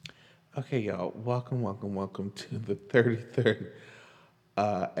Okay, y'all. Welcome to the 33rd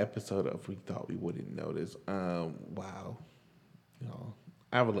episode of We Thought We Wouldn't Notice. Wow. You know,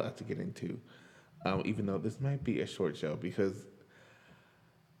 I have a lot to get into. Even though this might be a short show because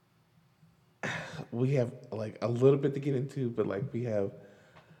we have like a little bit to get into, but like we have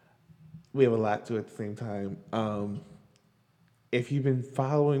a lot to at the same time. If you've been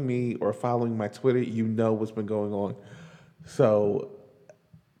following me or following my Twitter, you know what's been going on. So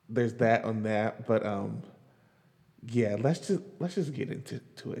there's that on that. But yeah, let's just get into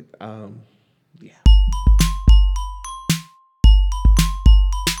it. Yeah.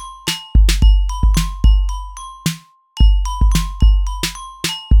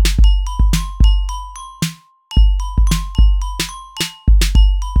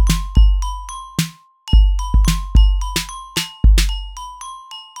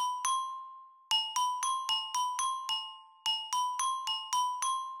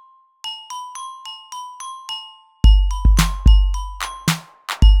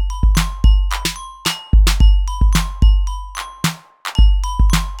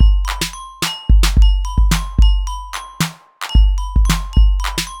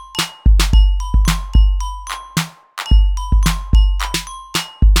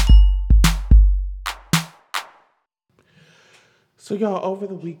 So y'all, over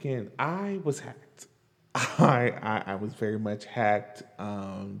the weekend, I was hacked. I was very much hacked,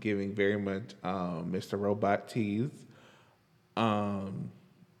 giving very much Mr. Robot tease. Um,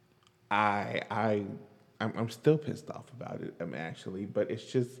 I I I'm still pissed off about it. I'm actually, but it's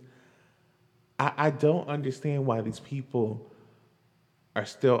just I don't understand why these people are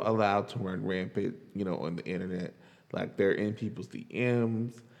still allowed to run rampant, on the internet. Like they're in people's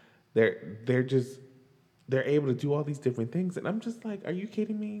DMs. They're just they're able to do all these different things, and I'm just like, are you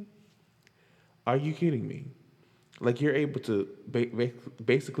kidding me? Are you kidding me? Like you're able to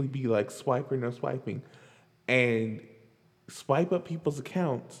basically be like swiping or swiping, and swipe up people's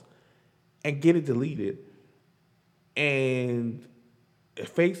accounts and get it deleted. And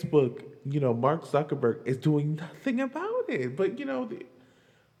Facebook, Mark Zuckerberg is doing nothing about it. But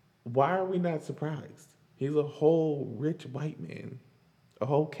why are we not surprised? He's a whole rich white man, a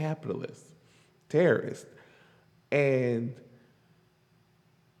whole capitalist, terrorist, and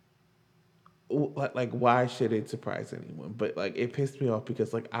like why should it surprise anyone? But like it pissed me off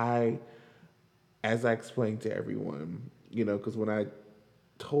because like as I explained to everyone, because when I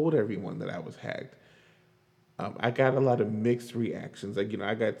told everyone that I was hacked, I got a lot of mixed reactions. Like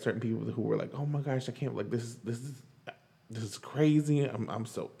I got certain people who were like, "Oh my gosh, I can't! Like this is crazy. I'm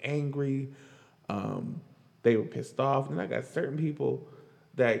so angry." Um, they were pissed off, and I got certain people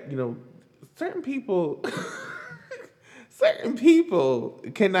that certain people, certain people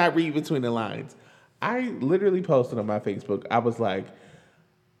cannot read between the lines. I literally posted on my Facebook. I was like,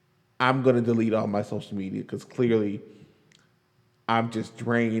 "I'm gonna delete all my social media because clearly I'm just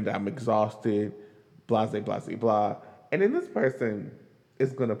drained. I'm exhausted. Blah, blah, blah, blah." And then this person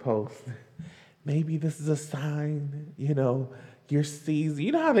is gonna post. Maybe this is a sign. Your season.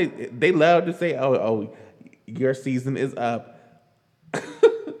 You know how they love to say, "Oh, your season is up,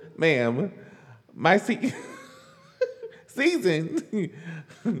 ma'am." My season,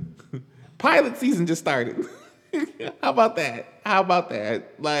 pilot season just started. How about that? How about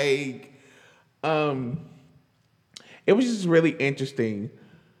that? Like, um, it was just really interesting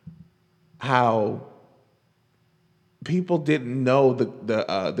how people didn't know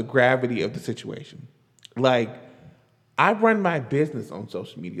the gravity of the situation. Like I run my business on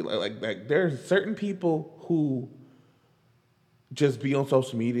social media. Like there's certain people who just be on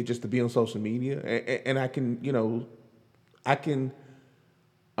social media just to be on social media, and I can I can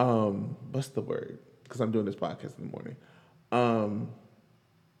what's the word? Because I'm doing this podcast in the morning. Um,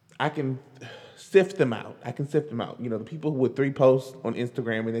 I can sift them out. I can sift them out. The people with three posts on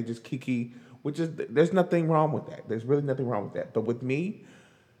Instagram and they just kiki, which is there's nothing wrong with that. There's really nothing wrong with that. But with me,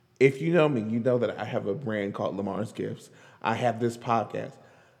 if you know me, you know that I have a brand called Lamar's Gifts. I have this podcast,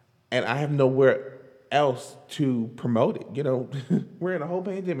 and I have nowhere else to promote it. We're in a whole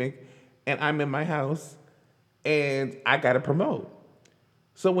pandemic, and I'm in my house, and I got to promote.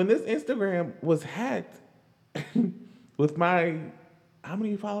 So when this Instagram was hacked, with my how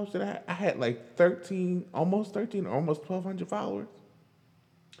many followers did I have? I had like 13, almost 13, almost 1,200 followers.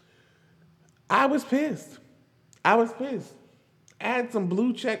 I was pissed. I was pissed. I had some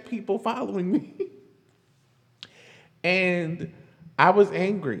blue check people following me. And I was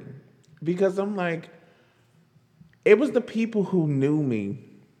angry because I'm like, it was the people who knew me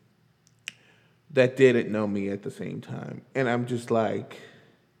that didn't know me at the same time. And I'm just like,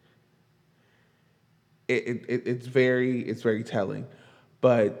 it's very telling.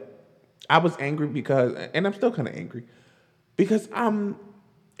 But I was angry because, and I'm still kind of angry because I'm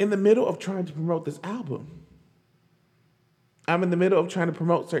in the middle of trying to promote this album. I'm in the middle of trying to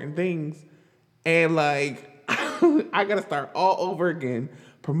promote certain things, and like I gotta start all over again.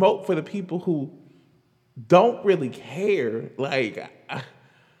 Promote for the people who don't really care. Like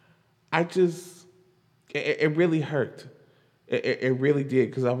I just, it really hurt. It really did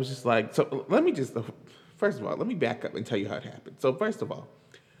because I was just like, so let me just, first of all, let me back up and tell you how it happened. So first of all,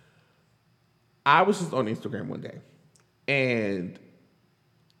 I was just on Instagram one day, and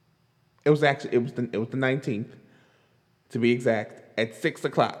it was the 19th to be exact at 6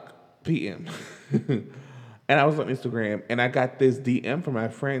 o'clock p.m. And I was on Instagram, and I got this DM from my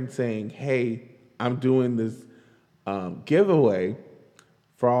friend saying, "Hey, I'm doing this giveaway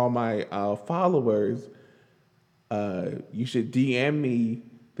for all my followers. You should DM me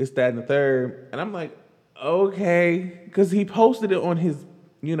this, that, and the third." And I'm like, okay, because he posted it on his,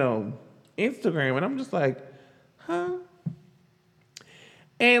 Instagram, and I'm just like, huh?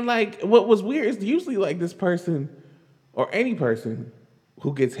 And like, what was weird is usually like this person or any person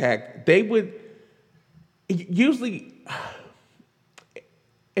who gets hacked, they would usually,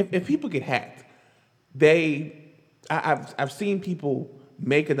 if people get hacked, I've seen people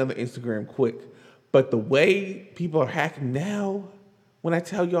make another Instagram quick, but the way people are hacking now, when I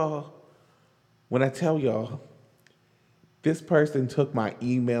tell y'all, when I tell y'all, this person took my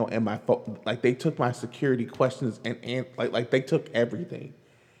email and my phone, like they took my security questions and like they took everything,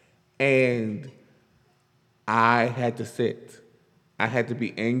 and I had to sit. I had to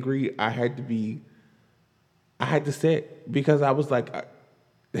be angry. I had to sit because I was like,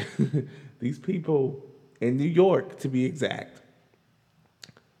 these people in New York, to be exact,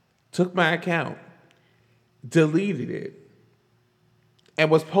 took my account, deleted it,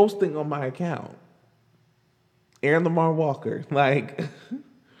 and was posting on my account. Aaron Lamar Walker, like,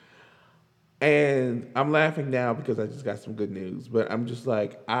 and I'm laughing now because I just got some good news, but I'm just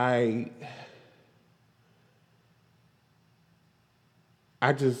like, I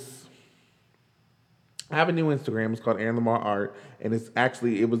just I have a new Instagram. It's called Aaron Lamar Art, and it's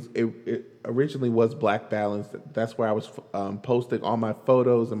actually it originally was Black Balance. That's where I was posting all my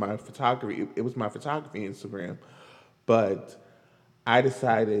photos and my photography. It was my photography Instagram, but I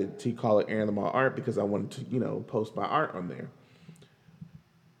decided to call it Aaron Lamar Art because I wanted to post my art on there.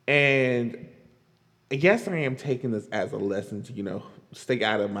 And yes, I am taking this as a lesson to stay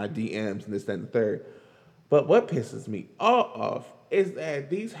out of my DMs and this, that, and the third. But what pisses me all off is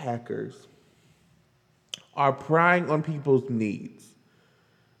that these hackers are prying on people's needs.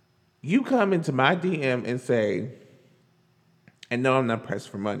 You come into my DM and say, and no, I'm not pressed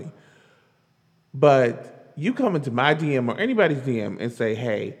for money, but you come into my DM or anybody's DM and say,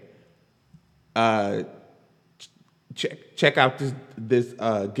 hey, uh, check out this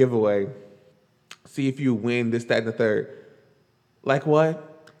giveaway, see if you win this, that, and the third. Like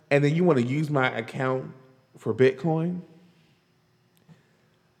what? And then you want to use my account for Bitcoin?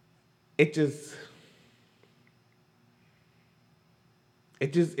 It just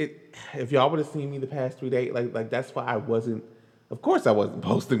it if y'all would have seen me the past 3 days, like that's why I wasn't, of course I wasn't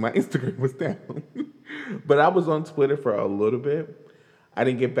posting. My Instagram was down. But I was on Twitter for a little bit. I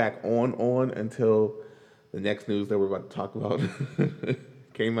didn't get back on until the next news that we're about to talk about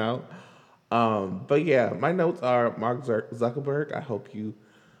came out. But yeah, my notes are Mark Zuckerberg. I hope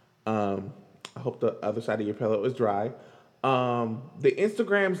the other side of your pillow is dry. The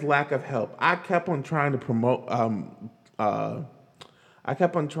Instagram's lack of help. I kept on trying to promote. I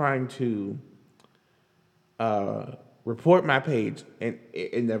kept on trying to report my page, and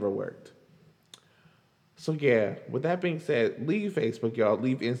it never worked. So yeah, with that being said, leave Facebook, y'all.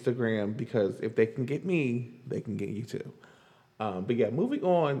 Leave Instagram because if they can get me, they can get you too. But yeah, moving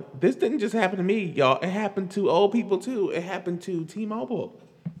on. This didn't just happen to me, y'all. It happened to old people too. It happened to T-Mobile.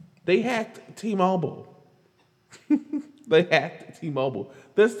 They hacked T-Mobile. They hacked T-Mobile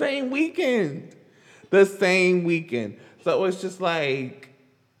the same weekend. The same weekend. So it's just like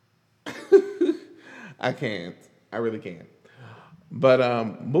I can't. I really can't.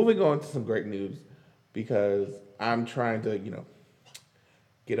 But moving on to some great news because I'm trying to,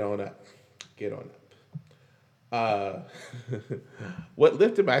 get on up. Get on up. What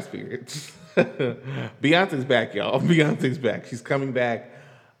lifted my spirits? Beyonce's back, y'all. Beyonce's back. She's coming back.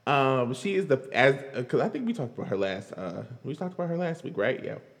 She is because I think we talked about her last week, right?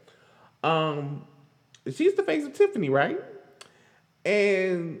 Yeah. Um, she's the face of Tiffany, right?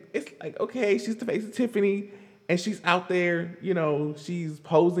 And it's like, okay, she's the face of Tiffany, and she's out there, she's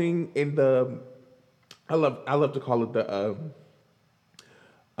posing in I love to call it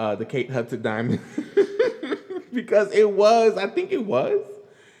the Kate Hudson diamond because I think it was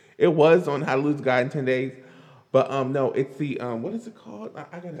It was on How to Lose a Guy in 10 Days, but no, it's the what is it called?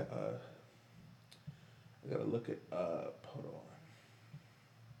 I gotta look it up. Hold on.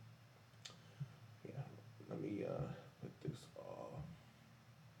 Yeah, let me put this all.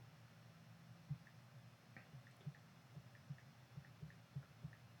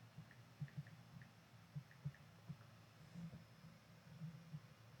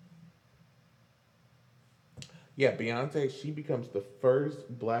 Yeah, Beyonce. She becomes the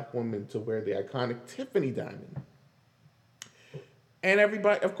first black woman to wear the iconic Tiffany diamond. And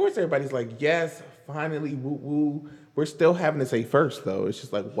everybody, of course, everybody's like, yes, finally, woo woo. We're still having to say first though. It's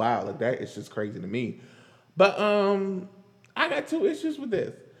just like, wow, like that is just crazy to me. But I got two issues with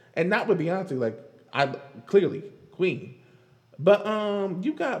this, and not with Beyonce. Like I clearly Queen, but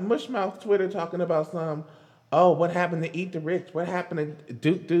you got Mushmouth Twitter talking about some. Oh, what happened to Eat the Rich? What happened to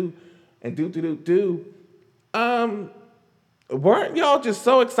Do and Do? Um, weren't y'all just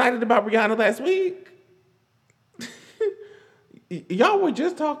so excited about Rihanna last week? Y'all were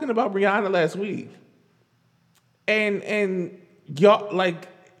just talking about Rihanna last week, and y'all like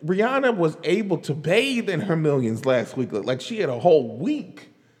Rihanna was able to bathe in her millions last week. Like she had a whole week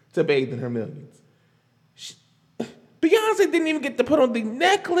to bathe in her millions. She, Beyonce didn't even get to put on the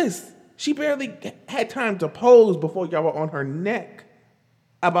necklace. She barely had time to pose before y'all were on her neck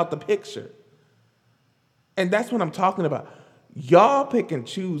about the picture. And that's what I'm talking about. Y'all pick and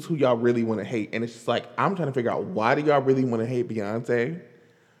choose who y'all really want to hate. And it's just like, I'm trying to figure out why do y'all really want to hate Beyonce?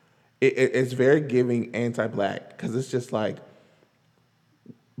 It's very giving anti-black because it's just like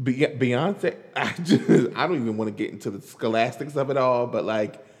Beyonce. I don't even want to get into the scholastics of it all, but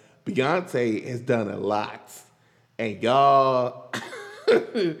like Beyonce has done a lot, and y'all,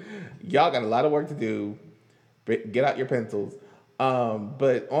 y'all got a lot of work to do. Get out your pencils.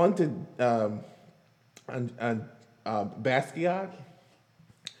 But on to Basquiat.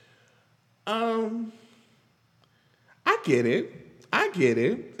 Um, I get it. I get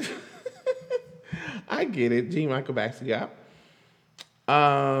it. I get it. G. Michael Basquiat.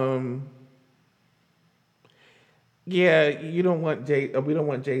 Um, yeah, you don't want Jay. We don't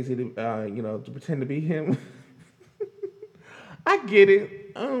want Jay Z to, to pretend to be him. I get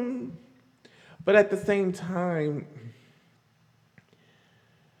it. But at the same time,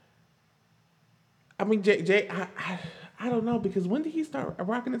 I mean, I don't know because when did he start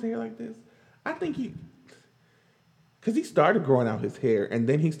rocking his hair like this? I think because he started growing out his hair, and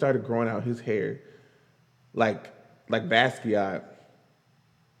then he started growing out his hair like like Basquiat,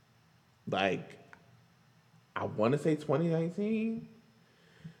 like I want to say 2019.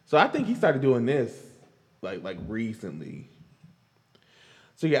 So I think he started doing this like recently.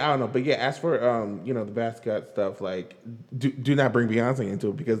 So yeah, I don't know, but yeah, as for the Basquiat stuff, like do not bring Beyonce into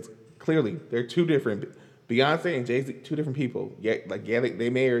it because clearly they're two different. Beyonce and Jay Z, two different people. Yeah, like yeah, they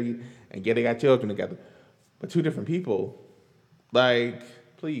married and yeah, they got children together, but two different people. Like,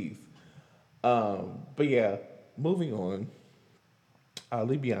 please. But yeah, moving on.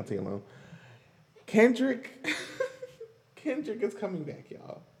 Leave Beyonce alone. Kendrick, Kendrick is coming back,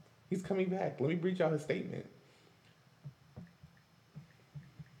 y'all. He's coming back. Let me read y'all his statement.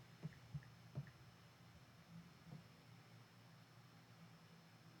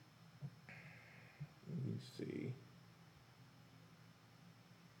 Let me see.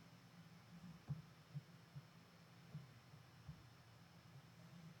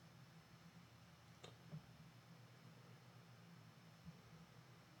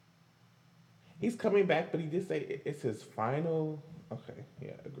 He's coming back, but he did say it's his final. Okay,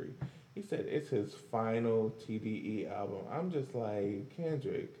 yeah, agree. He said it's his final TDE album. I'm just like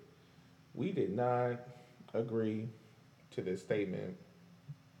Kendrick. We did not agree to this statement.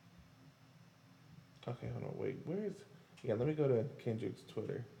 Okay, hold on, wait. Where is? Yeah, let me go to Kendrick's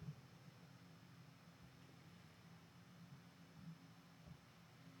Twitter.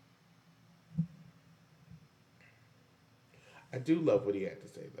 I do love what he had to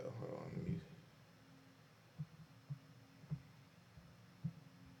say though. Hold on, let me.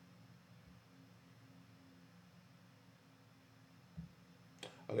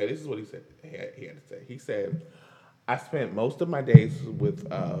 Okay, this is what he said. He had to say. He said, "I spent most of my days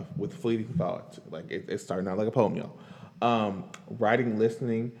with fleeting thoughts. Like it's starting out like a poem, y'all. Writing,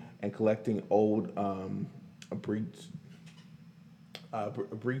 listening, and collecting old breach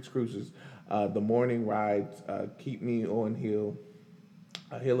breach cruises. The morning rides keep me on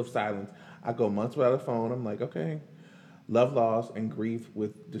a hill of silence. I go months without a phone. I'm like, okay. Love, loss, and grief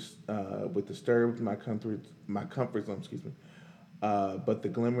with disturbed my comfort zone. Excuse me. But the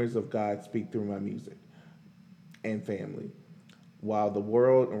glimmers of God speak through my music and family. While the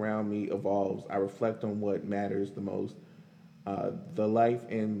world around me evolves, I reflect on what matters the most. The life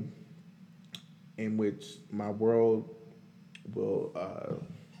in which my world will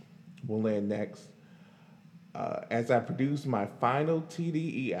land next. As I produce my final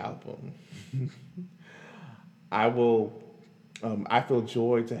TDE album, I will. I feel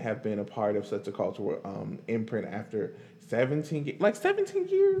joy to have been a part of such a cultural imprint after 17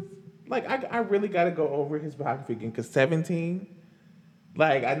 years. Like I really got to go over his biography again because 17.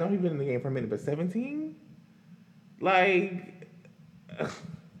 Like I know he's been in the game for a minute, but 17, like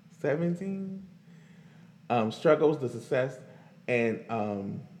 17 struggles, the success, and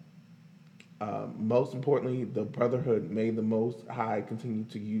most importantly, the Brotherhood made the Most High continue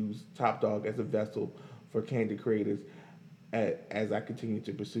to use Top Dog as a vessel for candid creators as I continue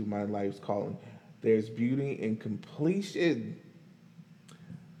to pursue my life's calling. There's beauty in completion.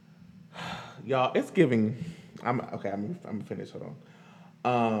 Y'all, it's giving. I'm okay. I'm finished. Hold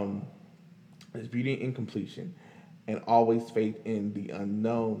on. There's beauty in completion, and always faith in the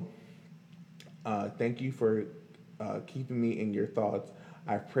unknown. Thank you for keeping me in your thoughts.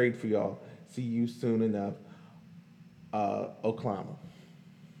 I've prayed for y'all. See you soon enough. Oklahoma.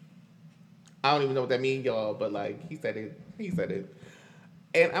 I don't even know what that means, y'all, but like he said it. He said it.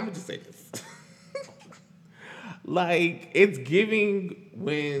 And I'm gonna just say this. Like it's giving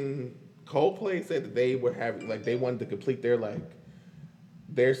when Coldplay said that they were having like they wanted to complete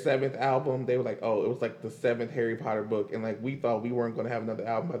their seventh album. They were like, oh, it was like the seventh Harry Potter book, and like we thought we weren't gonna have another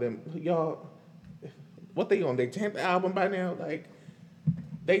album by them. Y'all, what they on their 10th album by now? Like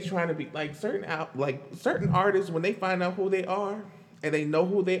they trying to be like certain artists when they find out who they are and they know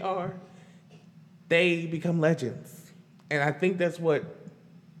who they are, they become legends. And I think that's what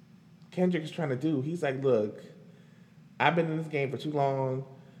Kendrick is trying to do. He's like, look, I've been in this game for too long.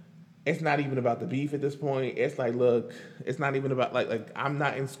 It's not even about the beef at this point. It's like, look, it's not even about like I'm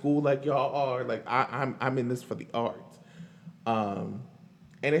not in school like y'all are. Like I'm in this for the art. Um,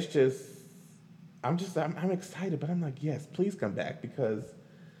 and it's just I'm excited, but I'm like, yes, please come back because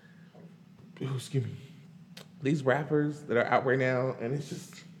excuse me, these rappers that are out right now, and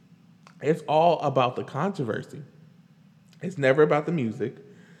it's all about the controversy. It's never about the music.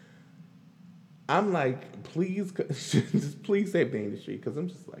 I'm like, please, just please save the industry because I'm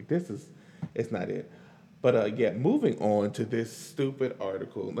just like, it's not it. But yeah, moving on to this stupid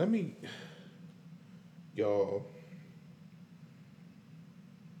article. Y'all.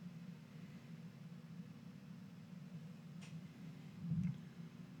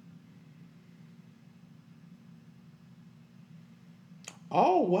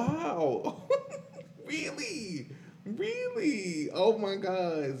 Oh wow, really, really? Oh my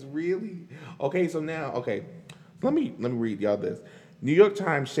gosh, really? Okay, so now, okay, let me read y'all this. New York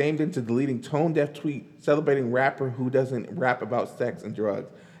Times shamed into deleting tone deaf tweet celebrating rapper who doesn't rap about sex and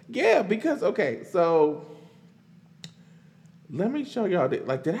drugs. Yeah, because okay, so let me show y'all that.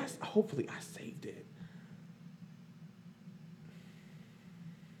 Like, did I? Hopefully, I saved it.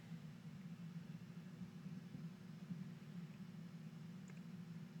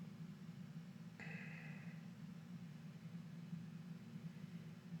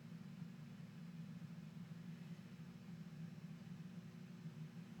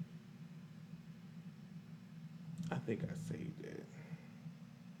 I think I saved it.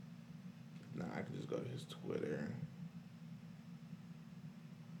 Nah, I can just go to his Twitter.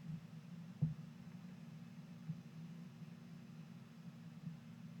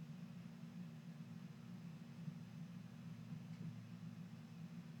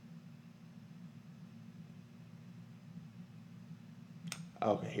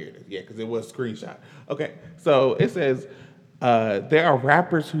 Okay, here it is. Yeah, because it was a screenshot. Okay, so it says there are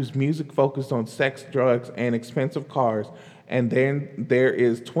rappers whose music focused on sex, drugs, and expensive cars. And then there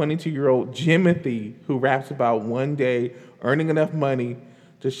is 22-year-old Jimothy who raps about one day earning enough money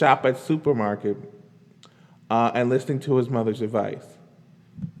to shop at supermarket and listening to his mother's advice.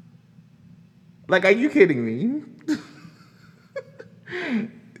 Like, are you kidding me?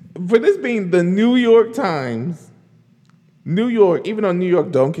 For this being the New York Times, New York, even though New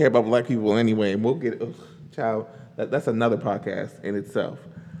York don't care about black people anyway, and we'll get, ugh, child, that's another podcast in itself.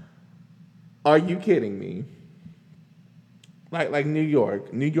 Are you kidding me? Like New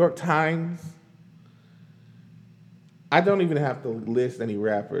York Times. I don't even have to list any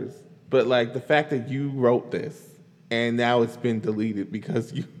rappers, but like the fact that you wrote this and now it's been deleted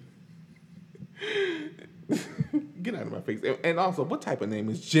because you get out of my face. And also, what type of name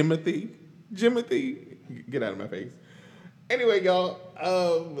is Jimothy? Jimothy, get out of my face. Anyway, y'all,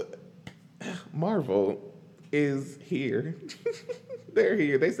 Marvel is here. They're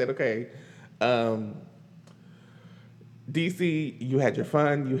here. They said, okay, um, DC, you had your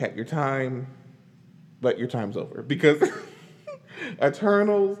fun, you had your time, but your time's over because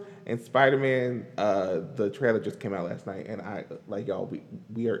Eternals and Spider Man. The trailer just came out last night, and I like y'all.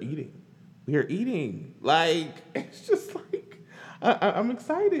 We are eating. We are eating. Like it's just like I'm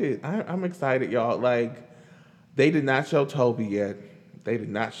excited. I'm excited, y'all. Like they did not show Toby yet. They did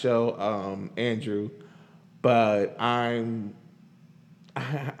not show Andrew, but I'm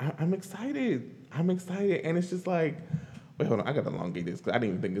excited. I'm excited, and it's just like, wait, hold on. I gotta elongate this because I didn't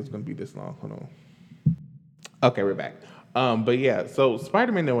even think it was gonna be this long. Hold on. Okay, we're back. But yeah, so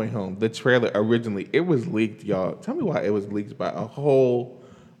Spider-Man: No Way Home, the trailer originally it was leaked, y'all. Tell me why it was leaked by a whole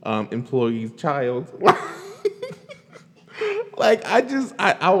employee's child. Like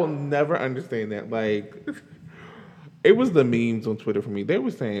I will never understand that. Like it was the memes on Twitter for me. They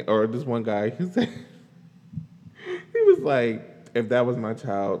were saying, or this one guy, he said he was like, if that was my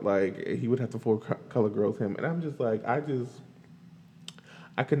child, like he would have to full color girls him, and I'm just like, I could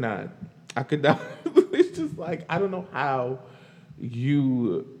not. I could not. It's just like I don't know how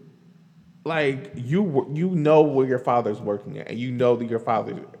you you know where your father's working at, and you know that your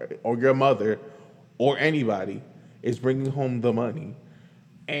father or your mother or anybody is bringing home the money,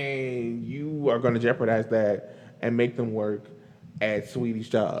 and you are going to jeopardize that and make them work at Sweetie's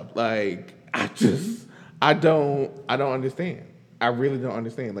job. Like I don't understand. I really don't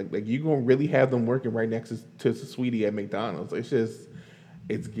understand. Like you gonna really have them working right next to Sweetie at McDonald's? It's just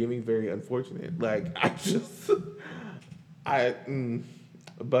it's giving very unfortunate. Like I.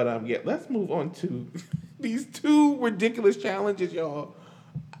 But yeah, let's move on to these two ridiculous challenges, y'all.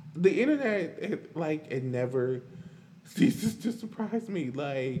 The internet, it never ceases to surprise me.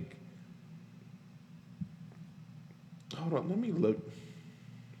 Like, hold on, let me look.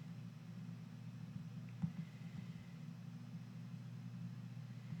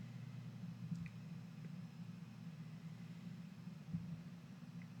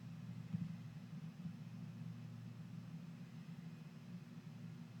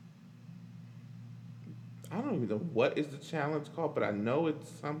 I don't even know what is the challenge called, but I know it's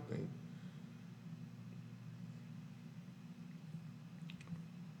something.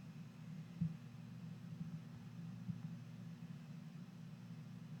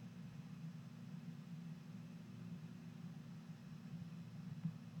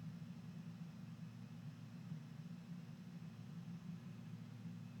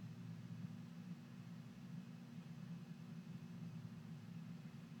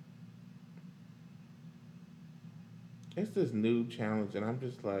 It's this new challenge, and I'm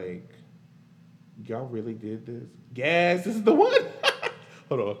just like, y'all really did this? Yes, this is the one.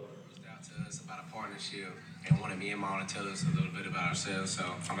 Hold on. Reached out to us about a partnership and wanted me and Mama to tell us a little bit about ourselves. So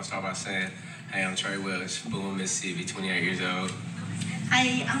I'm gonna start by saying, hey, I'm Trey Welch, Boone, Mississippi, 28 years old.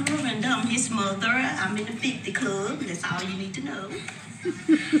 Hi, I'm Miranda. I'm his mother. I'm in the 50 Club. That's all you need to know.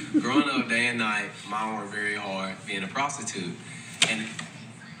 Growing up day and night, Mom worked very hard being a prostitute. And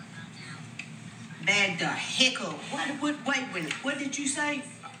bag the heck up. Wait, what did you say?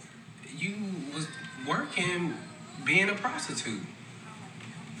 You was working being a prostitute.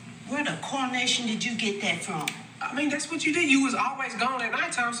 Where the coronation did you get that from? I mean, that's what you did. You was always gone at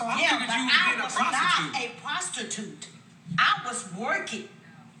nighttime, so I figured you was being a prostitute. Not a prostitute. I was working.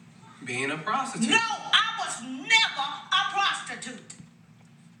 Being a prostitute? No, I was never a prostitute.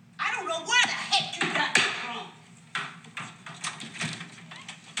 I don't know where the heck you got that from.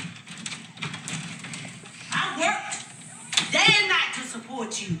 I worked day and night to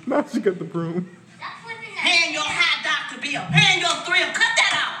support you. Now she got the broom. Paying your high doctor bill, paying your thrill. Cut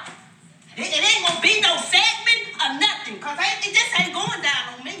that out. It ain't gonna be no segment or nothing, because this ain't going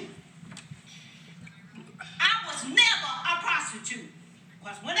down on me. I was never a prostitute.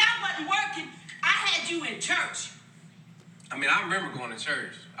 Because when I wasn't working, I had you in church. I mean, I remember going to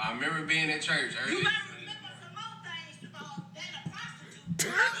church. I remember being at church early. You might remember some more things than a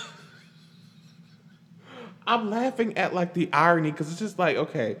prostitute. I'm laughing at like the irony because it's just like,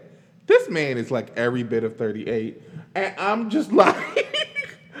 okay, this man is like every bit of 38, and I'm just like,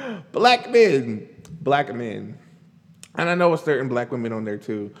 black men, and I know a certain black women on there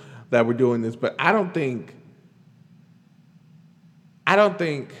too that were doing this, but I don't think I have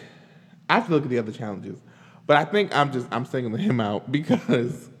to look at the other challenges, but I think I'm singling him out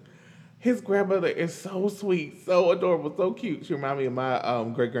because his grandmother is so sweet, so adorable, so cute. She reminds me of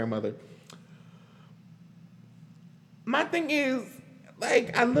my great grandmother. My thing is,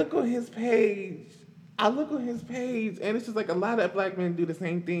 like, I look on his page, and it's just like a lot of black men do the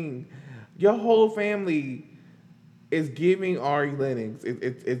same thing. Your whole family is giving Ari Lennox.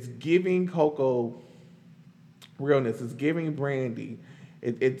 It's giving Coco realness. It's giving Brandy.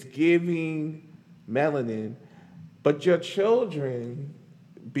 It's giving melanin. But your children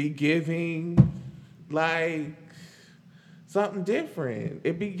be giving, like, something different.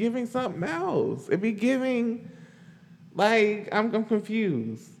 It be giving something else. It be giving like I'm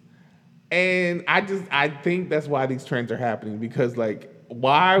confused. And I think that's why these trends are happening because like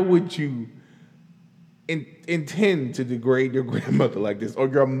why would you intend to degrade your grandmother like this or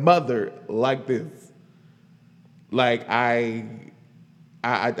your mother like this? Like I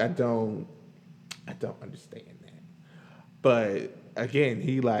don't understand that. But again,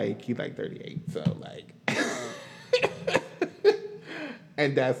 he like 38, so like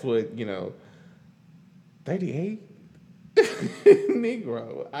and that's what, 38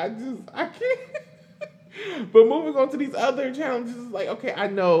 Negro. I can't. But moving on to these other challenges, like, okay, I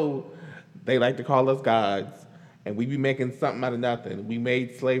know they like to call us gods, and we be making something out of nothing. We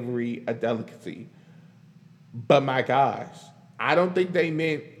made slavery a delicacy. But my gosh, I don't think they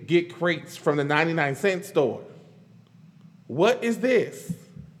meant get crates from the 99-cent store. What is this?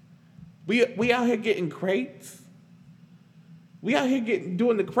 We out here getting crates. We out here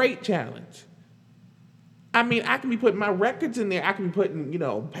doing the crate challenge. I mean, I can be putting my records in there. I can be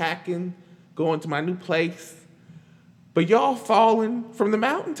putting, packing, going to my new place. But y'all falling from the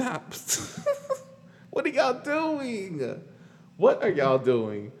mountaintops. What are y'all doing? What are y'all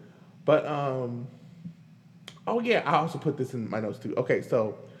doing? But oh yeah, I also put this in my notes too. Okay,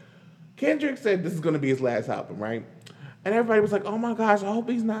 so Kendrick said this is gonna be his last album, right? And everybody was like, "Oh my gosh, I hope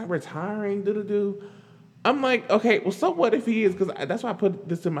he's not retiring." Do do do. I'm like, okay, well, so what if he is? Because that's why I put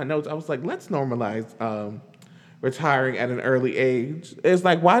this in my notes. I was like, let's normalize retiring at an early age. It's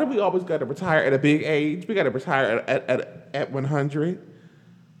like, why do we always got to retire at a big age? We got to retire at 100.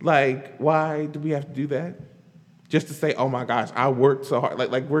 Like, why do we have to do that? Just to say, oh my gosh, I worked so hard.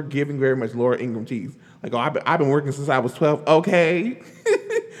 Like we're giving very much Laura Ingraham cheese. Like, oh, I've been working since I was 12. Okay.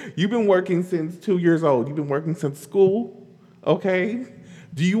 You've been working since 2 years old. You've been working since school. Okay.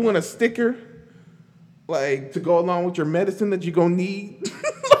 Do you want a sticker? Like, to go along with your medicine that you're going to need?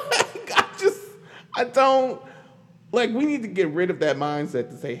 Like, I don't, like, we need to get rid of that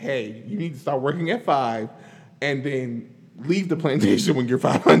mindset to say, hey, you need to start working at 5 and then leave the plantation when you're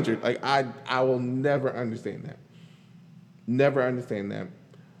 500. Like, I will never understand that. Never understand that.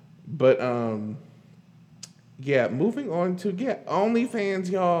 But, yeah, moving on to,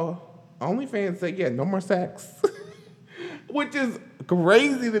 OnlyFans, y'all. OnlyFans say, no more sex. Which is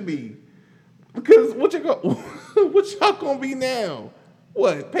crazy to me. Because what y'all gonna be now?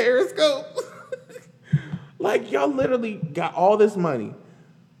 What, Periscope? Like, y'all literally got all this money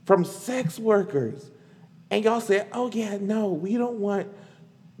from sex workers. And y'all said, oh yeah, no, we don't want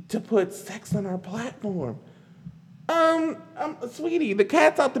to put sex on our platform. Sweetie, the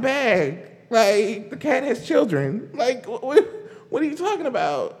cat's out the bag. Like, the cat has children. Like, what are you talking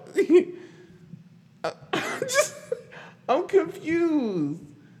about? I'm confused.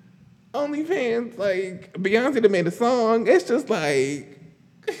 OnlyFans, like, Beyonce done made a song. It's just like,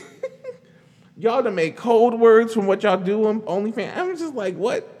 y'all done made code words from what y'all do on OnlyFans. I'm just like,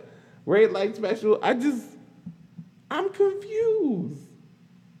 what? Red light special? I'm confused.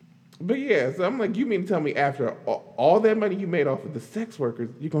 But yeah, so I'm like, you mean to tell me after all that money you made off of the sex workers,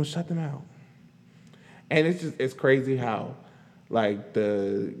 you're going to shut them out? And it's crazy how, like,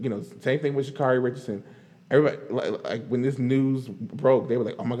 same thing with Sha'Carri Richardson. Everybody, like when this news broke, they were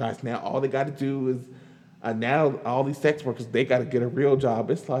like, oh my gosh, now all they got to do is, now all these sex workers, they got to get a real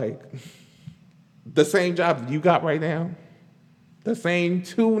job. It's like, the same job that you got right now, the same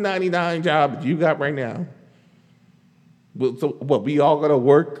 $2.99 job that you got right now. Well, so what, we all got to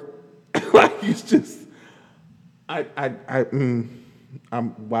work? Like, it's just,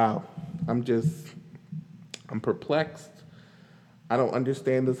 wow. I'm perplexed. I don't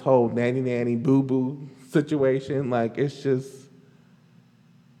understand this whole nanny boo-boo situation. Like, it's just,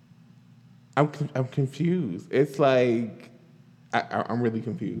 I'm confused. It's like, I'm really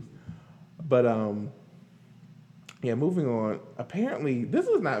confused. But, yeah, moving on. Apparently, this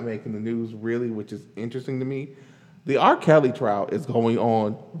is not making the news really, which is interesting to me. The R. Kelly trial is going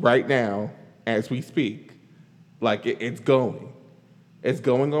on right now as we speak. Like, it's going. It's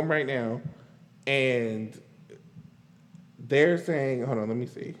going on right now. And they're saying, hold on, let me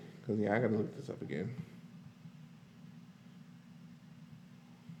see. Because, I got to look this up again.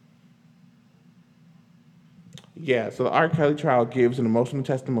 Yeah, so the R. Kelly trial gives an emotional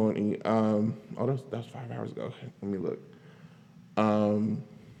testimony. That was 5 hours ago. Let me look.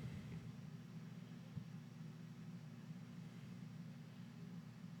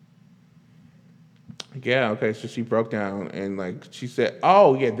 Yeah, okay, so she broke down and, like, she said,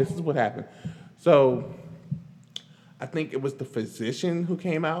 oh, yeah, this is what happened. So I think it was the physician who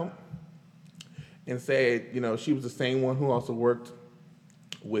came out and said, she was the same one who also worked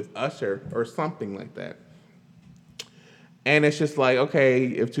with Usher or something like that. And it's just like, okay,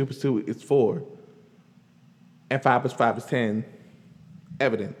 if 2 plus 2 is 4, and 5 plus 5 is 10,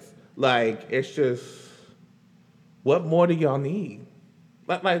 evidence. Like, it's just, what more do y'all need?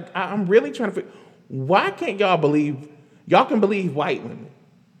 I'm really trying to figure, why can't y'all can believe white women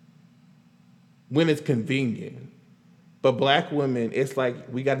when it's convenient. But black women, it's like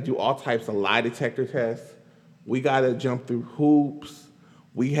we got to do all types of lie detector tests. We got to jump through hoops.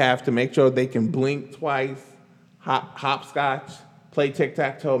 We have to make sure they can blink twice, hopscotch, play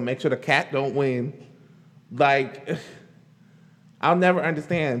tic-tac-toe, make sure the cat don't win. Like, I'll never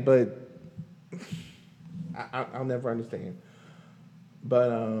understand, but I'll never understand.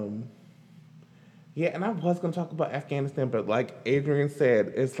 But, yeah, and I was going to talk about Afghanistan, but like Adrian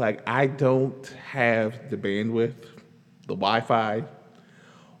said, it's like I don't have the bandwidth, the Wi-Fi,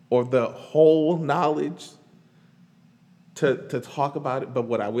 or the whole knowledge to talk about it. But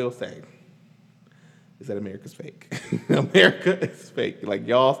what I will say is that America's fake. America is fake. Like,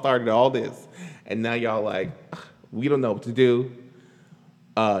 y'all started all this, and now y'all like, we don't know what to do.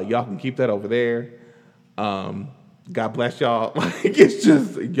 Y'all can keep that over there. God bless y'all. Like, it's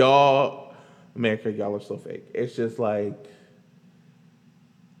just y'all, America, y'all are so fake. It's just like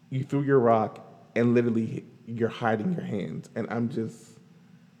you threw your rock and literally you're hiding your hands. And I'm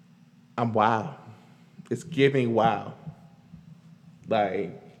wow. It's giving wow.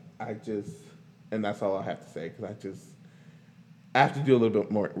 Like, and that's all I have to say, because I have to do a little bit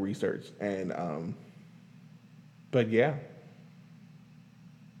more research. And, but yeah.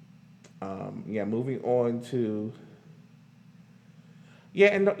 Yeah, moving on to, yeah,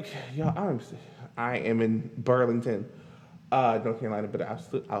 and y'all, I am in Burlington, North Carolina, but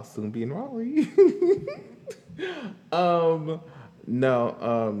I'll soon be in Raleigh.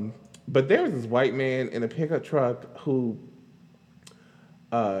 No, but there was this white man in a pickup truck who,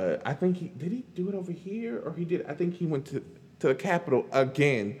 I think did he do it over here, or I think he went to the Capitol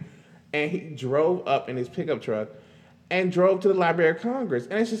again, and he drove up in his pickup truck and drove to the Library of Congress.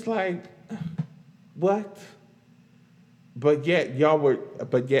 And it's just like, what? But yet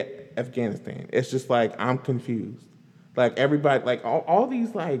Afghanistan. It's just like, I'm confused. Like, everybody, like all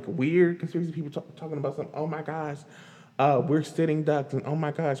these like weird conspiracy people talking about something. Oh my gosh, we're sitting ducks, and oh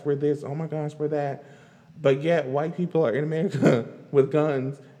my gosh, we're this, oh my gosh, we're that. But yet white people are in America with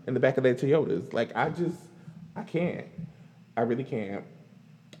guns in the back of their Toyotas. Like, I can't. I really can't.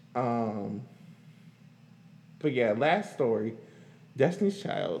 But yeah, last story. Destiny's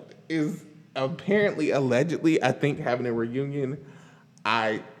Child is apparently, allegedly, I think, having a reunion.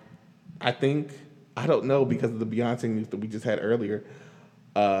 I think, I don't know, because of the Beyonce news that we just had earlier.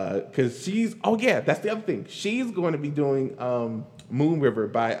 Because oh yeah, that's the other thing. She's going to be doing Moon River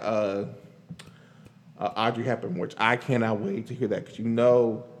by Audrey Hepburn, which I cannot wait to hear that, because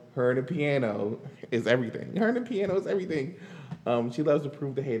her and the piano is everything. Her and the piano is everything. She loves to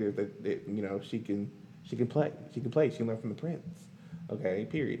prove to haters that she can play. She can play. She learned from the Prince. Okay,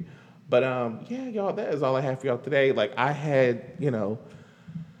 period. But yeah, y'all, that is all I have for y'all today. Like, I had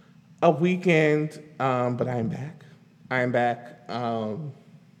a weekend, but I am back.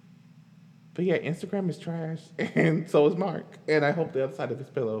 But yeah, Instagram is trash, and so is Mark. And I hope the other side of his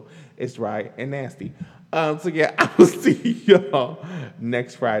pillow is dry and nasty. So yeah, I will see y'all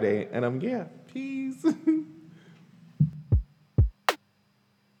next Friday. And yeah, peace.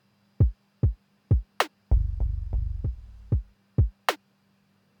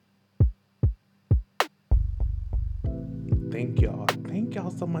 Thank y'all. Thank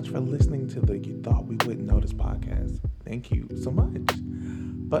y'all so much for listening to the You Thought We Wouldn't Notice podcast. Thank you so much.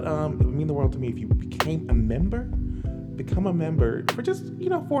 But it would mean the world to me if you become a member for just,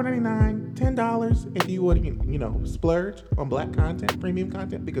 $4.99, $10 if you would, splurge on Black content, premium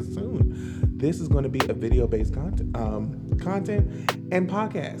content, because soon this is going to be a video-based content and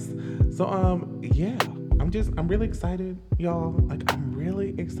podcast. So, yeah, I'm really excited, y'all. Like, I'm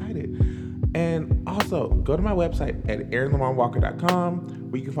really excited. And also, go to my website at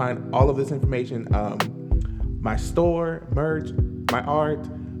aaronlamonwalker.com, where you can find all of this information, my store, merch, my art,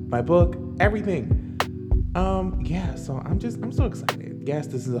 my book, everything. Yeah, so I'm so excited. Yes,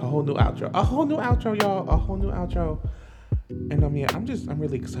 this is a whole new outro, y'all, a whole new outro. And yeah, I'm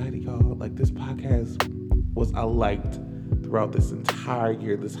really excited, y'all. Like, this podcast was a light throughout this entire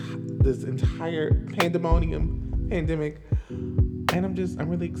year, this entire pandemic. And I'm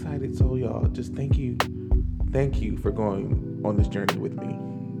really excited. So y'all, just thank you for going on this journey with me.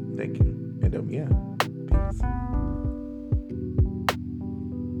 Thank you. And yeah, peace.